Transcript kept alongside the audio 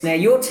Now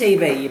your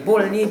TV, you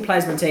bought a new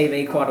plasma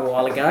TV quite a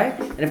while ago,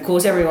 and of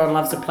course everyone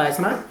loves a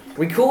plasma.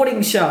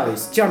 Recording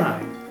shows,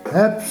 Jono.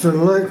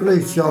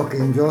 Absolutely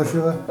shocking,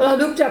 Joshua. Well, I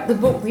looked up the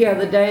book the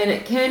other day and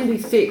it can be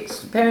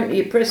fixed. Apparently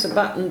you press a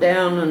button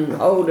down and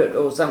hold it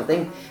or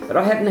something, but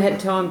I haven't had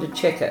time to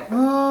check it.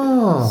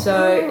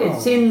 So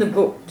it's in the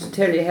book to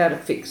tell you how to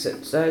fix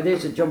it. So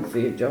there's a job for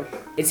you, Josh.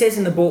 It says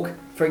in the book,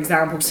 for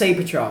example, Sea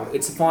Patrol.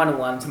 It's the final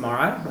one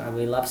tomorrow.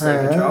 We love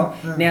Sea Patrol.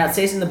 Now it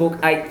says in the book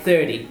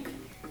 8:30,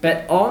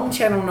 but on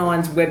Channel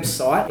 9's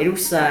website it'll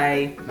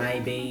say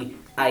maybe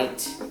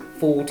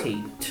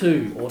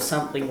 8:42 or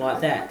something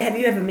like that. Have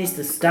you ever missed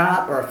a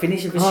start or a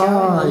finish of a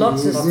show?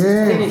 Lots of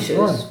finishes.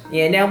 Right.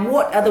 Yeah, now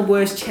what are the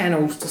worst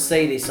channels to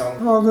see this on?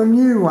 Oh, the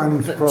new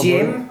ones probably.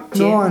 Gem?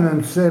 9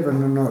 and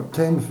 7 are not,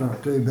 10's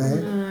not too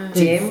bad.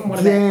 Gem? What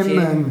about Gem?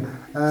 Gem?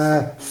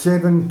 And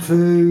 7,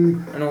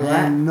 2 And all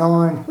that?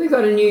 9. We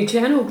got a new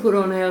channel put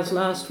on ours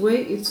last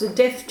week. It's the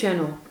Deaf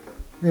Channel.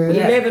 Yeah.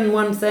 11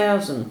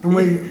 1000. And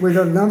we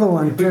got another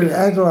one too,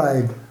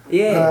 Adelaide.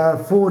 Yeah.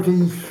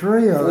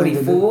 43, I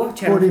think. 44,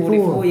 channel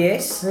 44,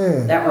 yes. Yeah.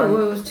 That Oh, one.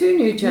 well, it was 2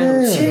 new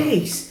channels. Yeah.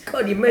 Jeez,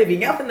 God, you're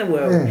moving up in the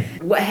world.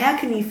 Yeah. How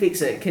can you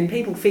fix it? Can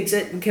people fix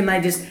it? Can they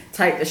just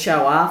take the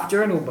show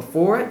after it or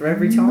before it or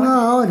every time?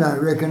 No, I don't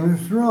reckon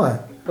it's right.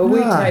 But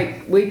No.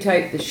 we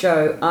take the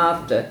show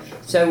after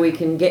so we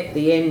can get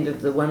the end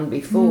of the one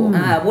before.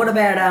 What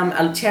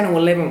about Channel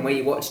 11 where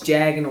you watch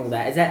Jag and all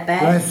that? Is that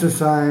bad? That's the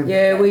same.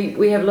 Yeah,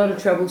 we have a lot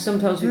of trouble.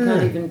 Sometimes we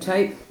can't even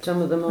tape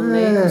some of them on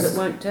there because Yes. it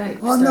won't tape.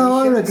 Oh no,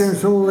 I Stations. reckon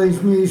it's all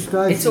these new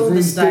stations. It's all the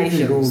these digital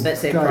stations,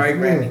 that's their stations,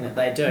 programming yeah. that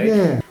they do.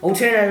 Yeah.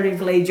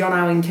 Alternatively,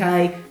 Jono and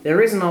Kay, there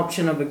is an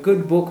option of a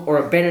good book or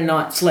a better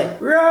night's sleep.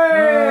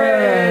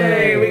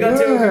 Hooray! We got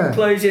to a Yeah.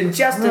 conclusion.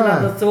 Just Right.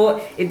 another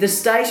thought. If the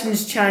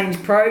stations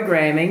change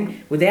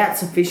programming without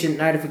sufficient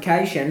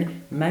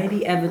notification,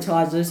 maybe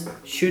advertisers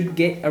should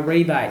get a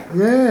rebate.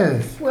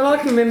 Yes. Well, I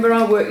can remember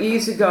I worked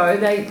years ago.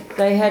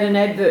 They had an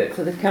advert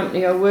for the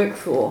company I worked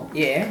for.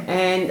 Yeah.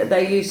 And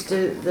they used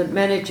to, the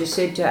manager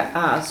said to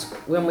us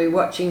when we were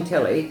watching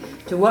telly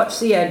to watch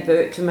the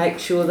advert to make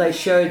sure they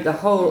showed the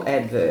whole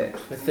advert.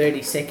 For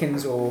 30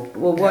 seconds or...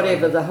 Well,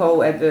 whatever the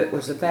whole advert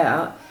was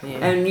about. Yeah.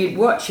 And you'd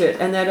watch it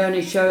and they'd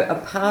only show a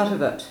part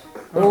of it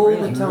all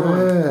really? the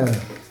time. Yeah.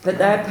 But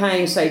they're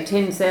paying, say,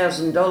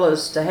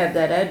 $10,000 to have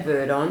that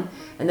advert on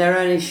and they're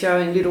only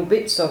showing little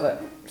bits of it.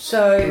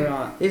 So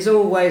Right. there's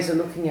all ways of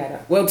looking at it.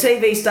 Well,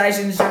 TV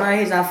stations, Jono,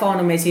 here's our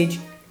final message.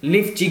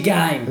 Lift your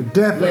game.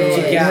 Definitely. Lift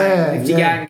your game. Yeah, Lift your yeah. game.